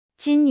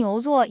金牛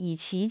座以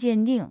其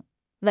坚定、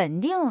稳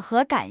定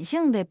和感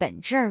性的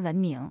本质而闻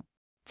名。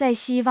在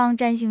西方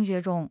占星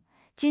学中，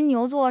金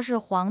牛座是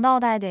黄道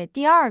带的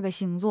第二个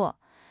星座，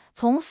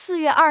从4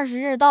月20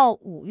日到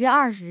5月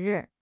20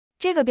日。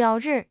这个标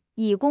志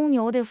以公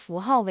牛的符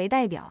号为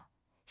代表，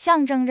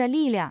象征着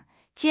力量、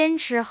坚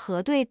持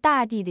和对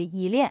大地的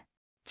依恋。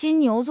金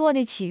牛座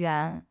的起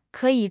源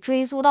可以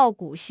追溯到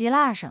古希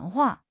腊神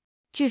话。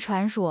据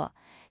传说，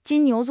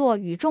金牛座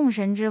与众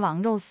神之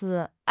王宙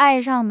斯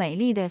爱上美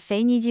丽的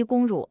腓尼基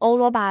公主欧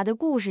罗巴的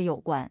故事有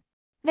关。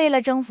为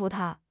了征服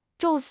她，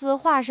宙斯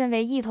化身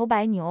为一头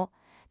白牛，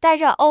带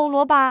着欧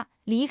罗巴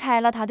离开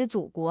了他的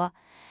祖国，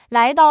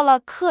来到了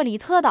克里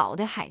特岛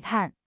的海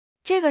滩。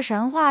这个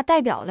神话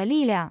代表了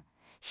力量、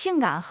性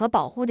感和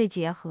保护的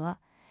结合，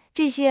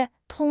这些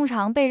通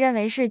常被认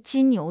为是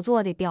金牛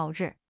座的标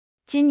志。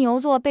金牛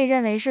座被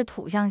认为是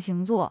土象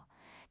星座，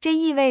这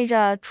意味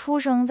着出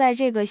生在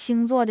这个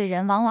星座的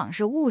人往往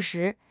是务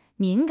实、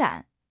敏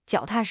感、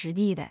脚踏实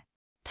地的。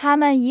他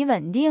们以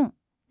稳定、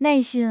耐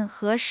心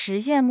和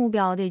实现目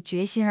标的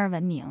决心而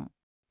闻名。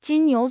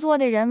金牛座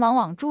的人往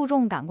往注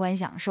重感官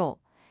享受，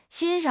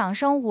欣赏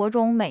生活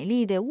中美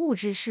丽的物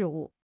质事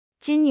物。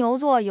金牛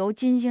座由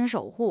金星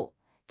守护，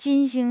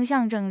金星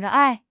象征着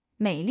爱、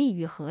美丽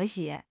与和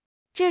谐。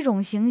这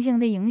种行星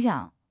的影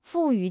响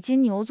赋予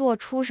金牛座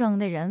出生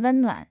的人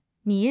温暖、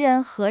迷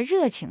人和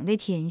热情的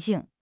天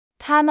性。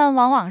他们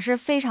往往是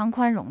非常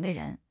宽容的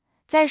人，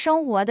在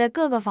生活的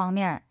各个方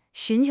面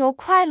寻求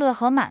快乐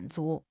和满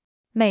足。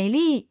美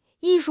丽、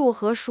艺术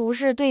和舒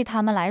适对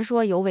他们来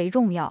说尤为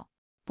重要。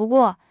不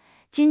过，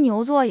金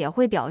牛座也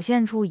会表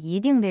现出一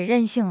定的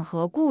任性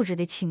和固执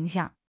的倾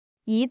向。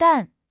一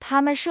旦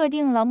他们设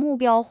定了目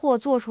标或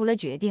做出了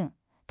决定，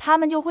他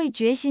们就会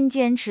决心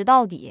坚持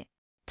到底。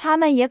他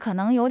们也可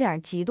能有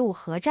点嫉妒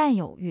和占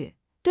有欲，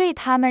对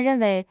他们认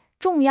为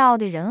重要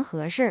的人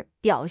和事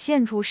表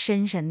现出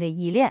深深的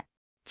依恋。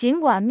尽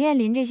管面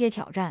临这些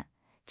挑战，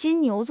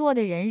金牛座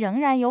的人仍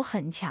然有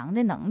很强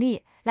的能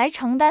力来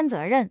承担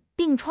责任，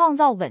并创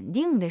造稳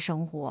定的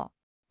生活。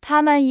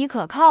他们以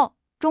可靠、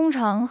忠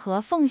诚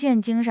和奉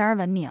献精神而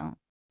闻名。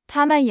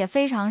他们也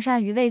非常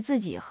善于为自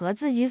己和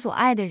自己所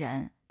爱的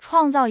人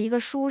创造一个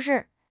舒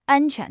适、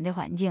安全的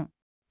环境。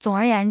总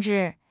而言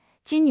之，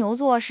金牛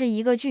座是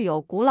一个具有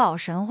古老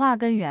神话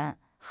根源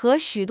和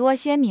许多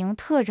鲜明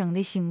特征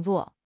的星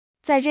座。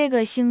在这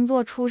个星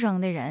座出生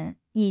的人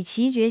以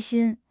其决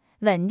心、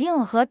稳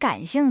定和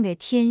感性的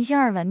天性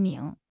而闻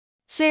名。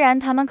虽然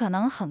他们可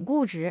能很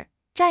固执、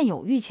占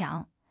有欲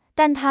强，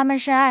但他们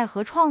深爱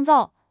和创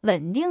造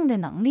稳定的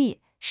能力，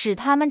使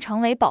他们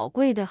成为宝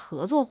贵的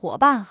合作伙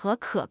伴和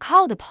可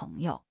靠的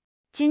朋友。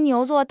金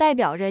牛座代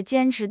表着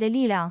坚持的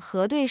力量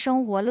和对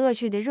生活乐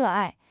趣的热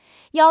爱，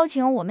邀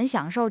请我们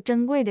享受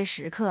珍贵的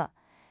时刻，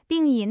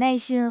并以耐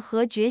心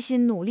和决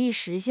心努力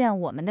实现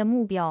我们的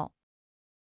目标。